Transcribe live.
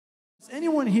Is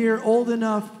anyone here old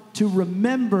enough to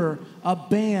remember a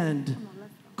band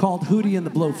called Hootie and the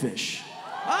Blowfish?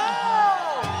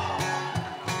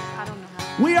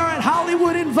 We are at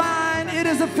Hollywood and Vine. It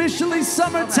is officially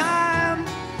summertime.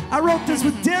 I wrote this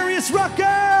with Darius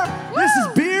Rucker. This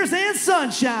is Beers and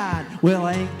Sunshine. Well,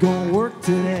 I ain't gonna work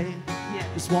today.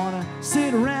 Just wanna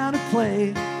sit around and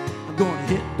play. I'm gonna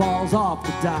hit balls off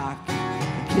the dock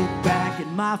and kick back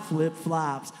in my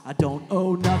flip-flops. I don't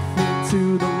owe nothing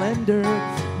to the lender.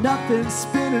 Nothing's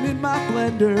spinning in my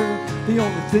blender. The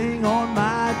only thing on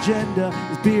my agenda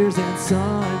is beers and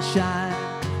sunshine.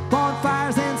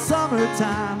 Bonfires and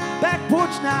summertime, back porch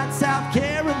night, South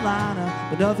Carolina.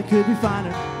 But nothing could be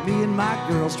finer. Me and my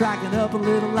girl striking up a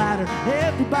little lighter.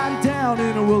 Everybody down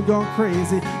in a world gone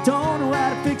crazy. Don't know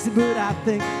how to fix it, but I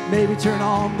think maybe turn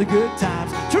on the good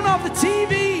times. Turn off the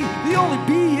TV. The only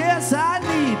BS I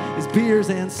need is beers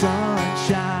and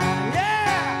sunshine.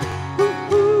 Yeah!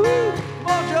 Ooh, ooh, ooh. Come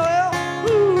on, Joel.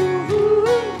 Ooh,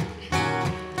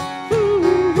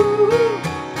 ooh, ooh.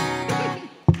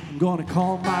 I'm gonna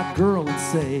call my girl and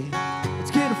say,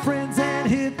 let's get our friends and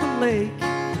hit the lake.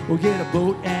 We'll get a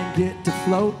boat and get to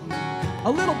floating.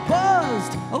 A little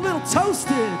buzzed, a little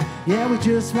toasted. Yeah, we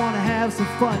just wanna have some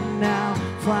fun now.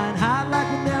 Flying high like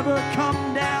we'll never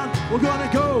come down. We're gonna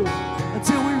go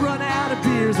until we run out of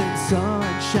beers and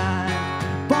sunshine.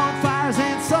 Bonfires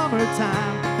and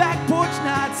summertime, back porch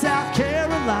night, South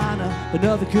Carolina. But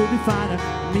nothing could be finer.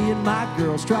 Me and my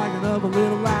girl striking up a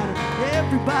little lighter.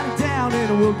 Everybody down in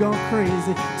the world gone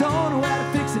crazy. Don't know how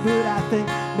to fix it, but I think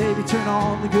maybe turn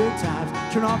on the good times.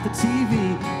 Turn off the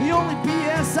TV. The only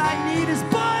BS I need is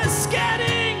buzz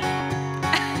scatting.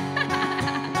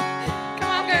 Come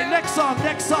on, okay, girl. next song,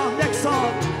 next song, next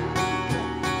song.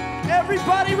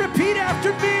 Everybody repeat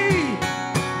after me.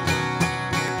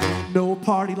 No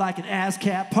party like an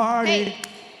ASCAP party. Hey.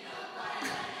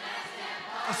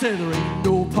 I said there ain't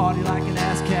no party like an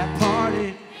ASCAP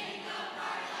party.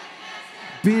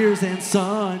 Beers and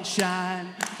sunshine,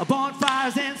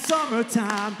 bonfires and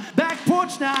summertime, back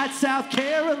porch night, South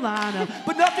Carolina.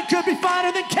 But nothing could be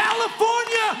finer than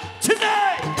California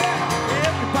tonight.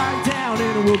 Everybody down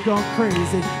in the world gone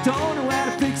crazy. Don't know how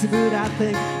to fix it, but I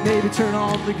think maybe turn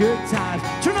on the good times.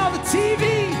 Turn on the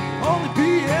TV. Only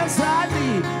BS I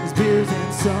need is beers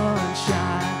and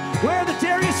sunshine. Where are the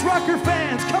Darius Rucker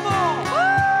fans? Come on.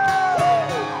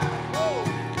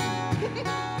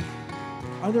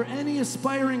 Are there any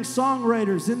aspiring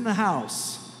songwriters in the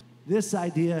house? This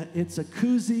idea, it's a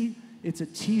koozie, it's a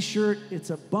t-shirt, it's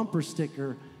a bumper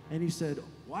sticker. And he said,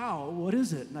 wow, what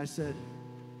is it? And I said,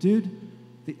 dude,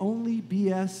 the only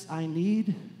BS I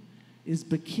need is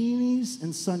bikinis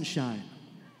and sunshine.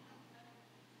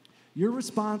 Your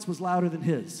response was louder than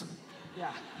his.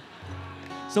 Yeah.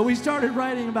 So we started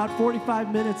writing about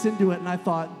 45 minutes into it, and I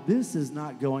thought, this is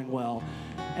not going well.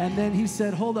 And then he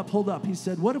said, hold up, hold up. He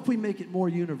said, what if we make it more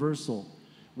universal?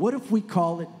 What if we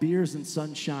call it Beers and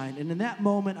Sunshine? And in that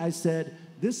moment, I said,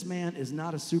 this man is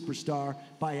not a superstar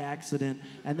by accident.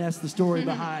 And that's the story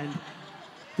behind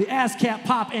the ASCAP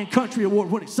Pop and Country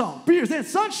Award-winning song, Beers and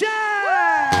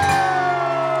Sunshine!